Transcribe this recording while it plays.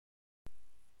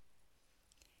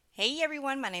Hey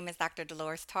everyone, my name is Dr.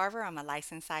 Dolores Tarver. I'm a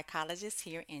licensed psychologist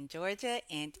here in Georgia,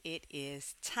 and it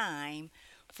is time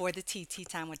for the TT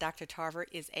Time with Dr. Tarver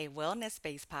is a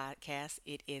wellness-based podcast.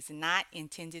 It is not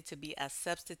intended to be a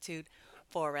substitute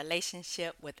for a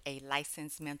relationship with a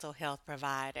licensed mental health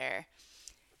provider.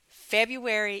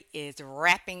 February is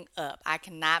wrapping up. I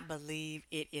cannot believe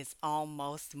it is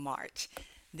almost March.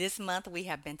 This month, we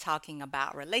have been talking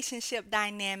about relationship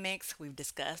dynamics. We've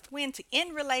discussed when to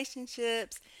end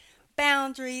relationships,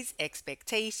 boundaries,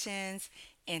 expectations,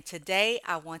 and today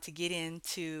I want to get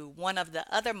into one of the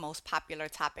other most popular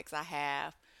topics I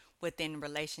have within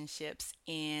relationships,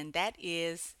 and that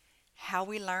is how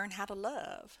we learn how to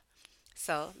love.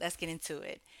 So let's get into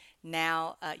it.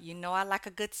 Now, you know I like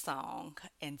a good song,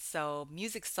 and so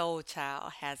Music Soul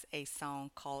Child has a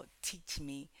song called Teach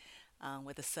Me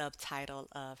with a subtitle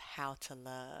of How to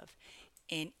Love.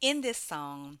 And in this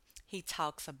song, he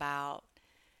talks about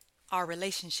our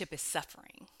relationship is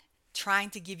suffering, trying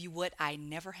to give you what I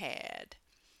never had.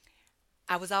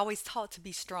 I was always taught to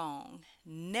be strong.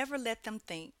 Never let them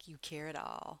think you care at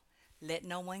all. Let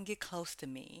no one get close to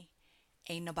me.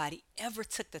 Ain't nobody ever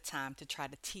took the time to try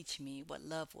to teach me what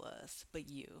love was but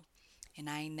you. And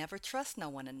I ain't never trust no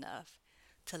one enough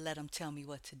to let them tell me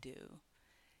what to do.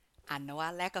 I know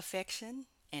I lack affection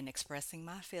and expressing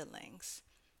my feelings.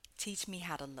 Teach me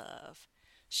how to love.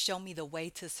 Show me the way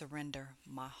to surrender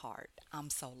my heart. I'm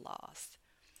so lost.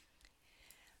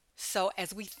 So,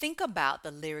 as we think about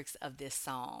the lyrics of this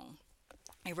song,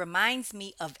 it reminds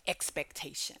me of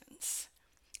expectations.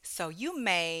 So, you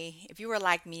may, if you were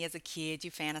like me as a kid,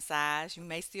 you fantasize, you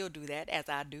may still do that as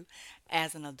I do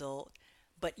as an adult,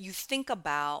 but you think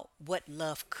about what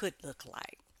love could look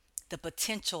like, the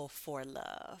potential for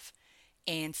love.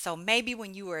 And so, maybe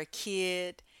when you were a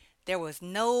kid, there was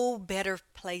no better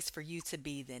place for you to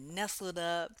be than nestled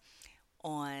up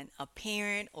on a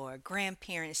parent or a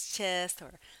grandparent's chest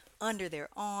or under their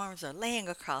arms or laying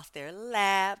across their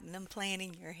lap and them playing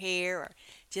in your hair or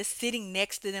just sitting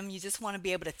next to them. You just want to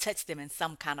be able to touch them in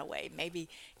some kind of way, maybe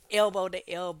elbow to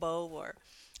elbow or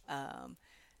um,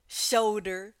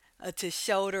 shoulder to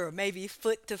shoulder or maybe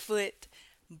foot to foot.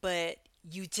 But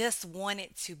you just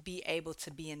wanted to be able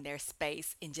to be in their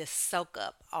space and just soak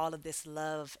up all of this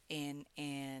love and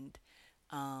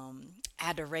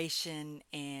adoration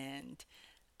and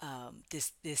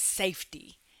this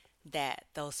safety that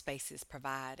those spaces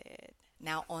provided.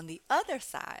 Now, on the other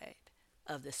side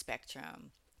of the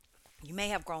spectrum, you may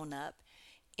have grown up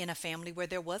in a family where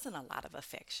there wasn't a lot of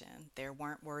affection. There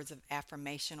weren't words of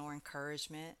affirmation or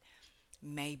encouragement.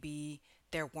 Maybe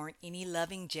there weren't any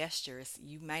loving gestures.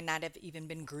 You might not have even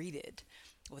been greeted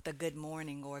with a good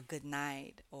morning or a good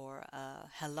night or a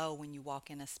hello when you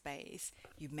walk in a space.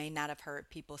 You may not have heard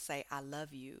people say, I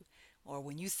love you. Or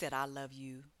when you said, I love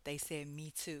you, they said,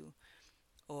 me too.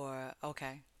 Or,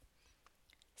 okay.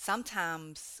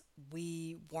 Sometimes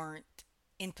we weren't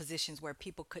in positions where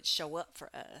people could show up for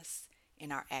us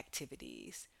in our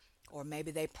activities. Or maybe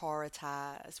they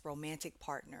prioritize romantic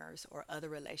partners or other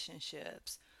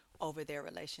relationships over their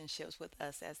relationships with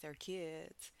us as their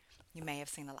kids. You may have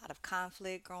seen a lot of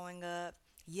conflict growing up,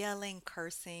 yelling,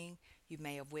 cursing. You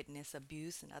may have witnessed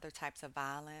abuse and other types of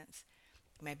violence.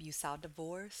 Maybe you saw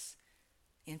divorce,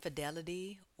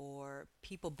 infidelity, or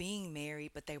people being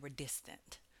married but they were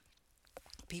distant.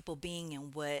 People being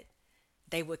in what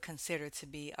they would consider to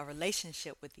be a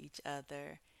relationship with each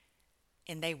other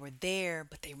and they were there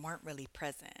but they weren't really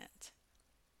present.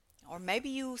 Or maybe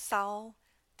you saw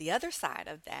the other side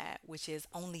of that, which is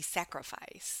only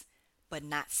sacrifice but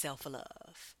not self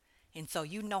love. And so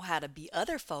you know how to be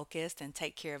other focused and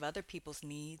take care of other people's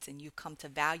needs, and you come to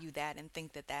value that and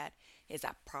think that that is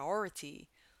a priority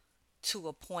to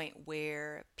a point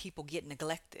where people get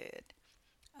neglected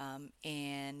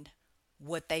and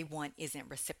what they want isn't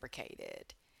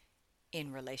reciprocated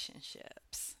in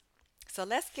relationships. So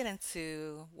let's get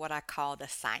into what I call the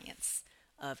science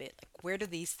of it. Like, where do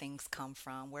these things come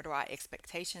from? Where do our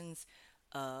expectations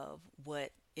of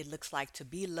what it looks like to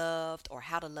be loved or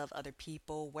how to love other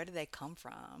people, where do they come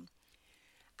from?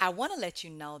 I want to let you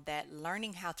know that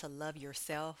learning how to love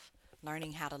yourself,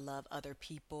 learning how to love other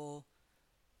people,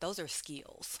 those are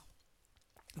skills.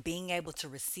 Being able to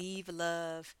receive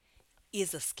love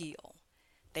is a skill.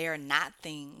 They are not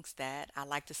things that I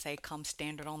like to say come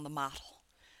standard on the model.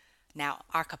 Now,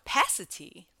 our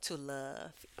capacity to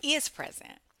love is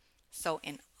present. So,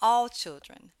 in all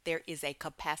children, there is a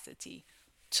capacity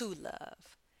to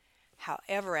love.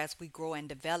 However, as we grow and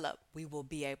develop, we will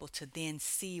be able to then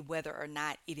see whether or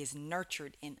not it is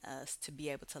nurtured in us to be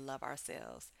able to love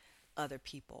ourselves, other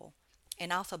people,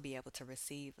 and also be able to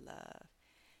receive love.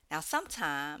 Now,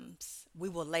 sometimes we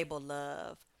will label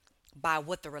love by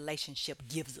what the relationship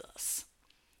gives us,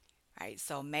 right?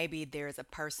 So maybe there's a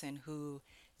person who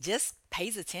just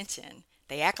pays attention,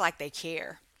 they act like they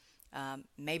care.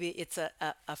 Maybe it's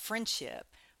a friendship,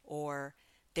 or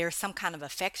there's some kind of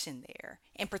affection there.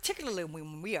 And particularly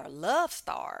when we are love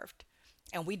starved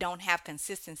and we don't have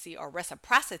consistency or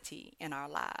reciprocity in our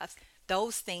lives,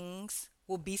 those things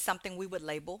will be something we would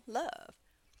label love.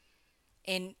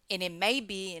 And it may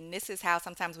be, and this is how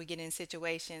sometimes we get in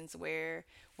situations where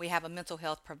we have a mental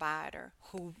health provider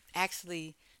who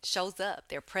actually shows up,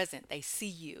 they're present, they see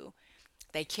you,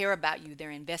 they care about you,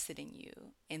 they're invested in you,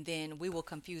 and then we will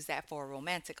confuse that for a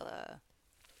romantic love.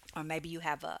 Or maybe you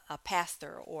have a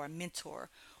pastor or a mentor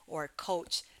or a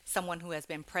coach, someone who has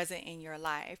been present in your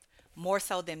life more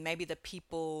so than maybe the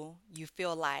people you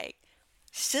feel like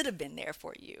should have been there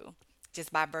for you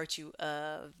just by virtue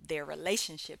of their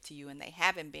relationship to you, and they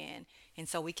haven't been. And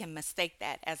so we can mistake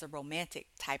that as a romantic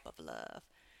type of love.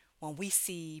 When we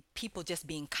see people just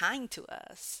being kind to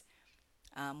us,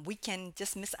 we can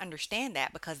just misunderstand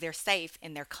that because they're safe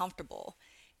and they're comfortable.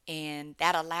 And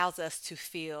that allows us to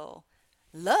feel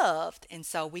loved. And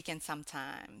so we can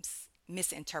sometimes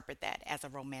misinterpret that as a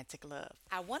romantic love.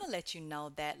 I want to let you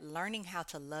know that learning how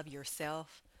to love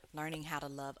yourself, learning how to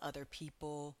love other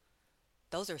people,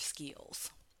 those are skills.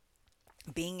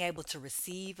 Being able to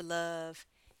receive love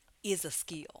is a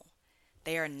skill.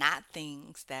 They are not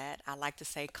things that I like to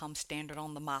say come standard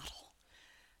on the model.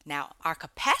 Now, our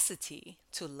capacity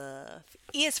to love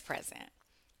is present.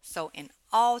 So, in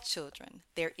all children,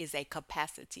 there is a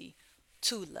capacity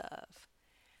to love.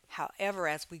 However,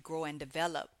 as we grow and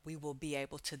develop, we will be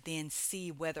able to then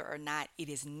see whether or not it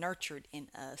is nurtured in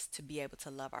us to be able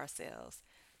to love ourselves,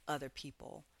 other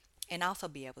people, and also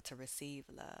be able to receive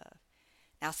love.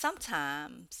 Now,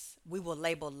 sometimes we will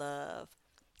label love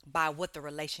by what the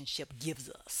relationship gives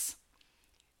us,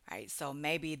 right? So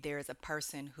maybe there's a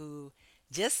person who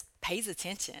just pays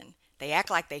attention, they act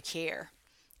like they care.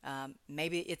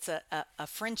 Maybe it's a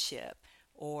friendship,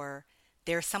 or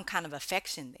there's some kind of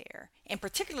affection there. And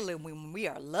particularly when we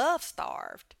are love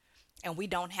starved and we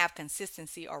don't have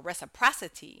consistency or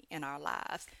reciprocity in our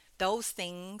lives, those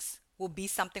things will be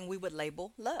something we would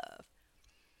label love.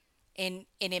 And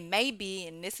it may be,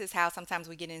 and this is how sometimes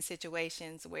we get in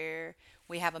situations where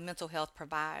we have a mental health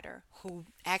provider who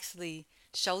actually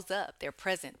shows up, they're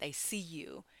present, they see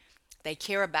you, they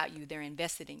care about you, they're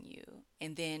invested in you,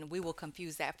 and then we will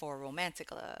confuse that for a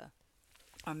romantic love.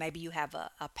 Or maybe you have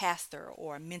a pastor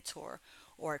or a mentor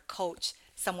or a coach,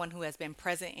 someone who has been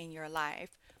present in your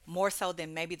life more so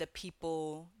than maybe the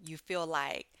people you feel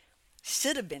like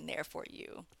should have been there for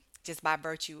you just by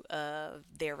virtue of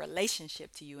their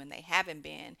relationship to you, and they haven't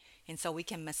been. And so we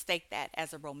can mistake that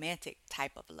as a romantic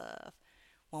type of love.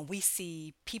 When we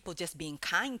see people just being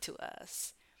kind to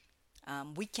us,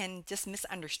 we can just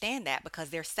misunderstand that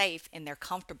because they're safe and they're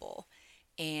comfortable.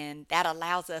 And that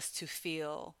allows us to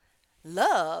feel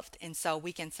loved. And so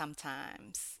we can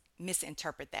sometimes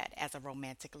misinterpret that as a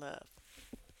romantic love.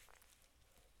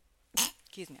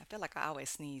 Excuse me. I feel like I always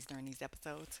sneeze during these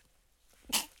episodes.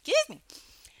 Excuse me.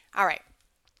 All right.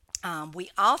 We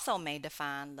also may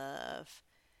define love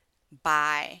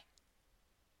by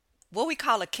what we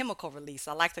call a chemical release.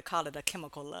 I like to call it a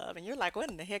chemical love. And you're like,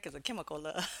 what in the heck is a chemical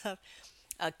love?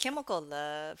 A chemical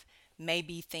love may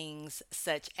be things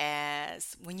such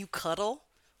as when you cuddle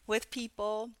with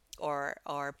people,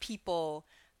 or people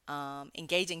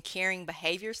engage in caring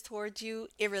behaviors towards you,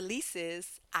 it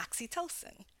releases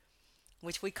oxytocin,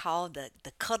 which we call the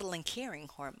cuddle and caring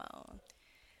hormone.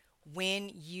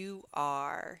 When you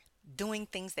are doing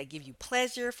things that give you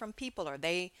pleasure from people, or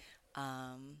they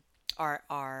um,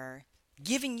 are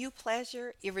giving you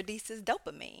pleasure, it releases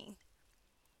dopamine.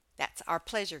 That's our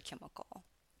pleasure chemical.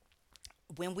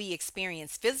 When we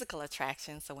experience physical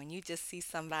attraction, so when you just see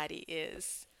somebody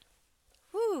is,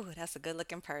 whoo, that's a good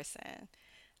looking person,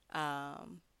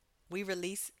 um, we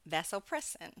release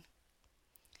vasopressin.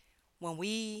 When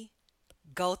we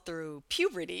go through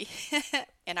puberty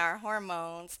and our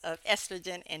hormones of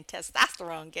estrogen and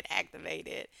testosterone get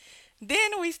activated,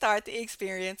 then we start to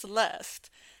experience lust.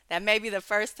 That may be the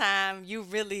first time you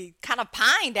really kind of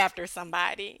pined after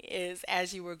somebody, is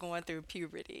as you were going through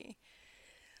puberty.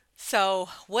 So,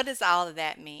 what does all of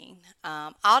that mean?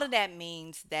 All of that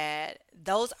means that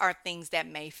those are things that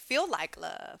may feel like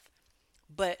love,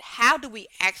 but how do we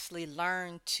actually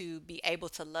learn to be able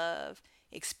to love,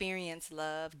 experience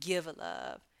love, give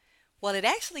love? Well, it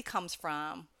actually comes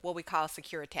from what we call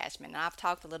secure attachment. And I've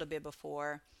talked a little bit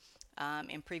before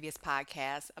in previous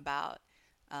podcasts about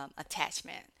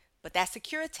attachment. But that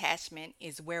secure attachment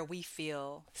is where we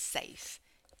feel safe.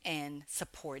 and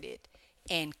supported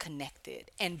and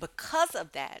connected. And because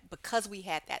of that, because we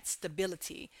had that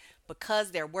stability,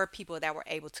 because there were people that were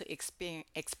able to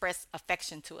express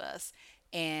affection to us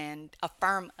and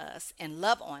affirm us and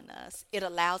love on us, it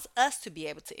allows us to be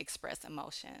able to express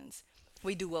emotions.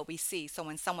 We do what we see. So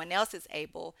when someone else is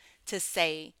able to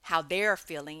say how they're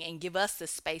feeling and give us the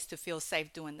space to feel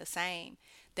safe doing the same,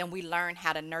 then we learn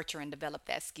how to nurture and develop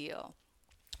that skill.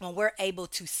 When we're able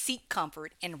to seek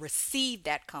comfort and receive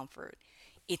that comfort,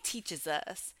 it teaches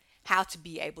us how to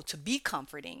be able to be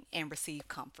comforting and receive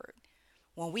comfort.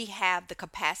 When we have the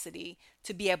capacity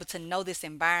to be able to know this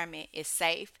environment is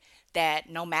safe, that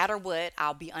no matter what,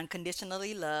 I'll be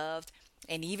unconditionally loved.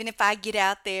 And even if I get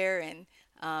out there and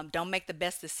don't make the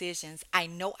best decisions, I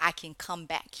know I can come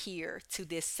back here to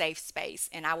this safe space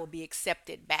and I will be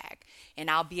accepted back. And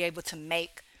I'll be able to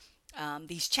make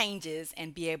these changes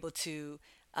and be able to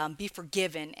be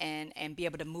forgiven and be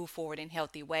able to move forward in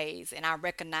healthy ways. And I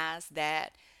recognize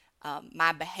that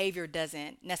my behavior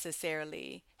doesn't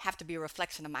necessarily have to be a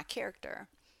reflection of my character,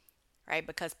 right?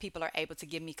 Because people are able to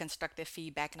give me constructive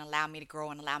feedback and allow me to grow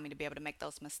and allow me to be able to make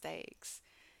those mistakes.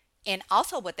 And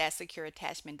also, what that secure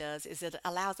attachment does is it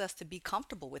allows us to be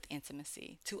comfortable with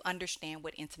intimacy, to understand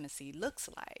what intimacy looks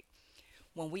like.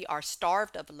 When we are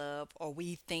starved of love, or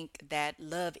we think that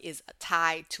love is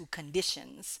tied to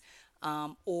conditions,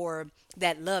 or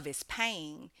that love is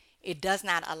pain, it does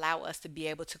not allow us to be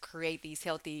able to create these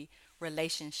healthy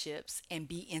relationships and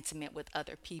be intimate with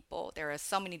other people. There are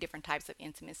so many different types of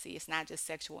intimacy. It's not just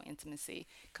sexual intimacy,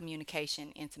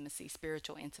 communication intimacy,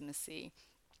 spiritual intimacy,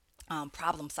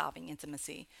 problem solving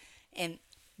intimacy. And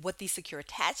what these secure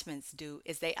attachments do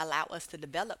is they allow us to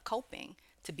develop coping,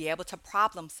 to be able to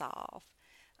problem solve,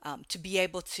 to be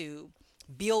able to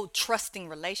build trusting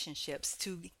relationships,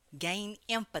 to gain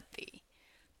empathy,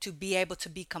 to be able to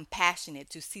be compassionate,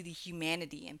 to see the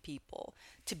humanity in people,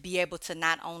 to be able to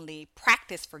not only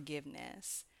practice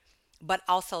forgiveness, but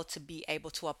also to be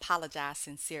able to apologize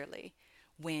sincerely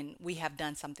when we have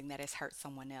done something that has hurt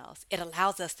someone else. It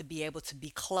allows us to be able to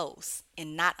be close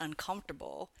and not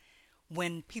uncomfortable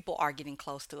when people are getting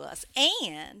close to us.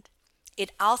 And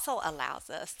it also allows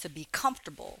us to be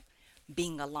comfortable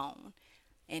being alone.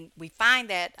 And we find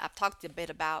that I've talked a bit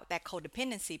about that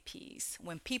codependency piece.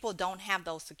 When people don't have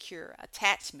those secure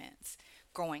attachments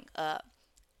growing up,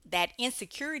 that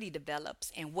insecurity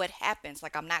develops. And what happens,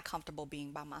 like, I'm not comfortable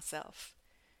being by myself,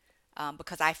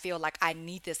 because I feel like I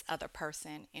need this other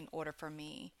person in order for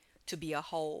me to be a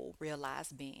whole,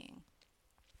 realized being.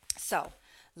 So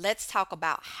let's talk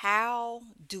about how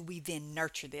do we then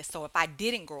nurture this. So if I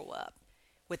didn't grow up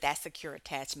with that secure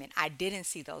attachment, I didn't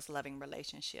see those loving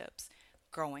relationships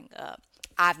growing up,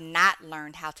 I've not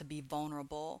learned how to be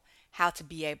vulnerable, how to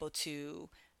be able to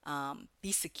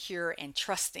be secure and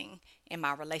trusting in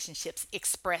my relationships,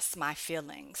 express my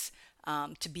feelings,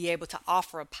 to be able to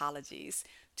offer apologies,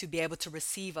 to be able to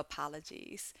receive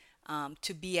apologies,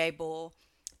 to be able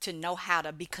to know how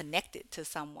to be connected to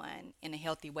someone in a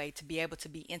healthy way, to be able to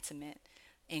be intimate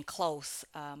and close,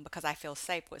 because I feel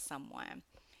safe with someone.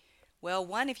 Well,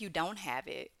 one, if you don't have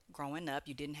it growing up,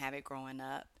 you didn't have it growing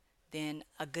up, then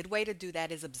a good way to do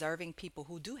that is observing people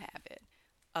who do have it,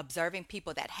 observing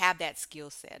people that have that skill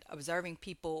set, observing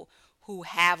people who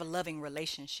have loving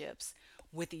relationships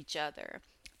with each other.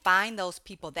 Find those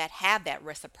people that have that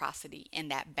reciprocity and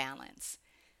that balance.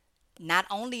 Not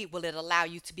only will it allow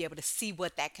you to be able to see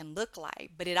what that can look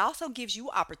like, but it also gives you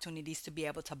opportunities to be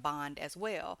able to bond as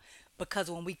well.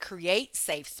 Because when we create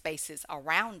safe spaces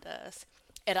around us,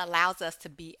 it allows us to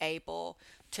be able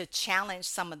to challenge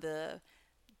some of the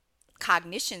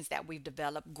cognitions that we've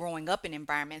developed growing up in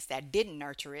environments that didn't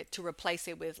nurture it, to replace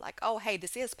it with, like, oh, hey,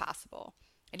 this is possible.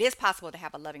 It is possible to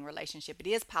have a loving relationship. It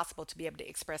is possible to be able to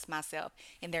express myself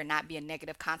and there not be a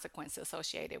negative consequence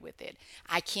associated with it.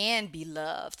 I can be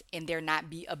loved and there not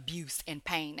be abuse and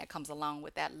pain that comes along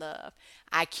with that love.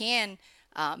 I can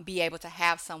be able to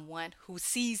have someone who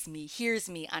sees me, hears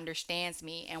me, understands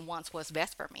me, and wants what's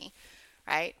best for me,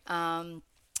 right?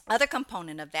 Other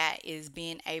component of that is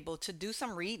being able to do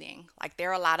some reading. Like, there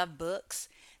are a lot of books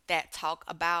that talk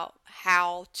about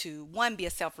how to, one, be a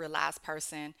self-realized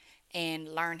person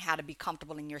and learn how to be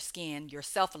comfortable in your skin, your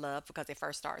self-love, because it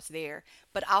first starts there,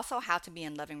 but also how to be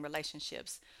in loving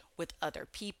relationships with other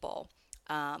people.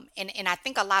 And I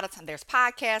think a lot of times there's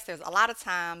podcasts, there's a lot of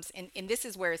times, and this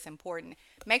is where it's important.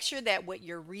 Make sure that what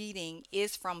you're reading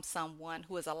is from someone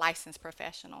who is a licensed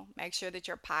professional. Make sure that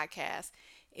your podcast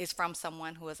is from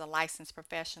someone who is a licensed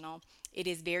professional. It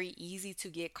is very easy to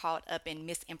get caught up in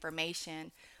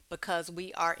misinformation because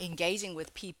we are engaging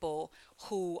with people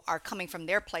who are coming from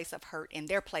their place of hurt and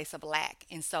their place of lack.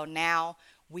 And so now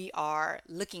we are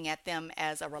looking at them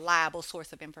as a reliable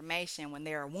source of information when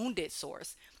they're a wounded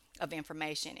source of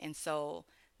information. And so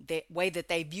the way that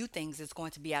they view things is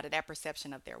going to be out of that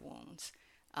perception of their wounds.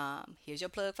 Here's your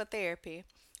plug for therapy.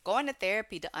 Going to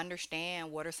therapy to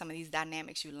understand what are some of these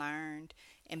dynamics you learned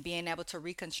and being able to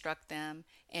reconstruct them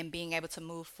and being able to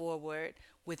move forward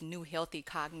with new healthy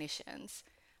cognitions.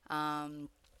 Um,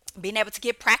 Being able to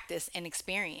get practice and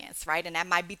experience, right? And that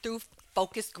might be through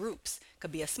focused groups.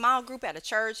 Could be a small group at a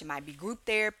church. It might be group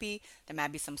therapy. There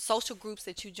might be some social groups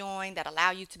that you join that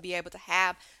allow you to be able to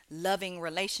have loving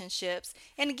relationships.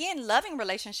 And again, loving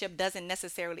relationship doesn't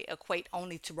necessarily equate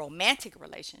only to romantic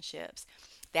relationships.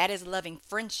 That is loving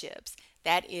friendships.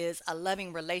 That is a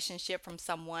loving relationship from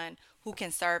someone who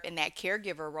can serve in that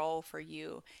caregiver role for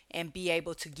you and be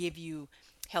able to give you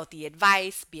healthy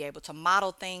advice, be able to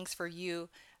model things for you.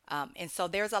 And so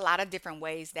there's a lot of different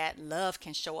ways that love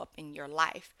can show up in your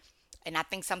life. And I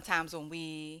think sometimes when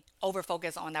we over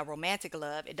focus on that romantic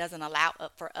love, it doesn't allow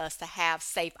for us to have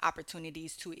safe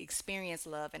opportunities to experience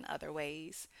love in other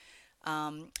ways.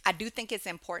 I do think it's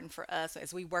important for us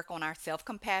as we work on our self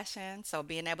compassion. So,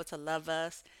 being able to love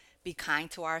us, be kind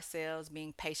to ourselves,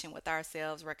 being patient with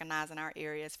ourselves, recognizing our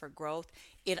areas for growth,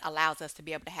 it allows us to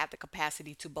be able to have the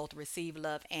capacity to both receive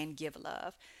love and give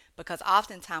love. Because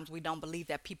oftentimes we don't believe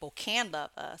that people can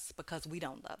love us because we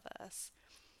don't love us.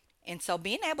 And so,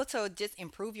 being able to just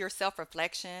improve your self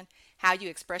reflection, how you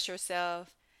express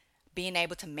yourself, being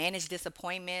able to manage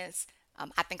disappointments.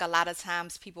 I think a lot of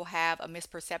times people have a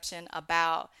misperception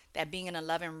about that being in a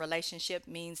loving relationship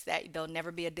means that there'll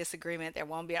never be a disagreement, there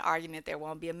won't be an argument, there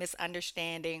won't be a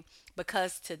misunderstanding,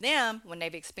 because to them, when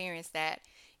they've experienced that,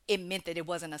 it meant that it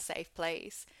wasn't a safe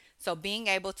place. So being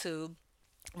able to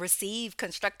receive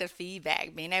constructive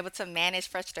feedback, being able to manage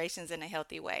frustrations in a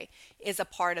healthy way is a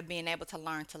part of being able to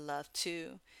learn to love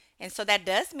too. And so that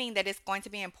does mean that it's going to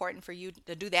be important for you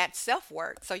to do that self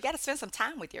work. So you got to spend some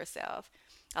time with yourself.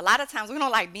 A lot of times we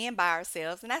don't like being by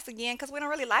ourselves, and that's again because we don't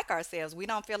really like ourselves. We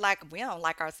don't feel like we don't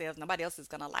like ourselves. Nobody else is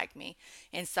going to like me.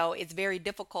 And so it's very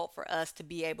difficult for us to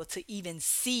be able to even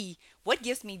see what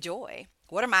gives me joy.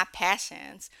 What are my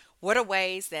passions? What are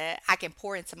ways that I can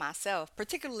pour into myself,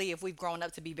 particularly if we've grown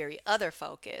up to be very other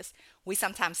focused? We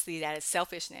sometimes see that as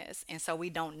selfishness, and so we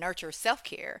don't nurture self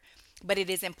care. But it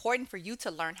is important for you to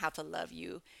learn how to love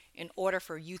you in order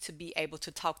for you to be able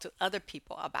to talk to other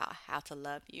people about how to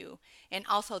love you and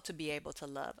also to be able to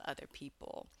love other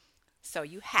people. So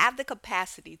you have the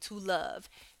capacity to love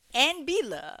and be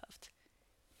loved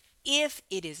if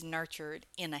it is nurtured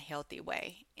in a healthy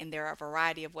way. And there are a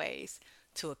variety of ways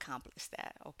to accomplish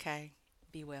that. Okay?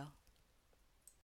 Be well.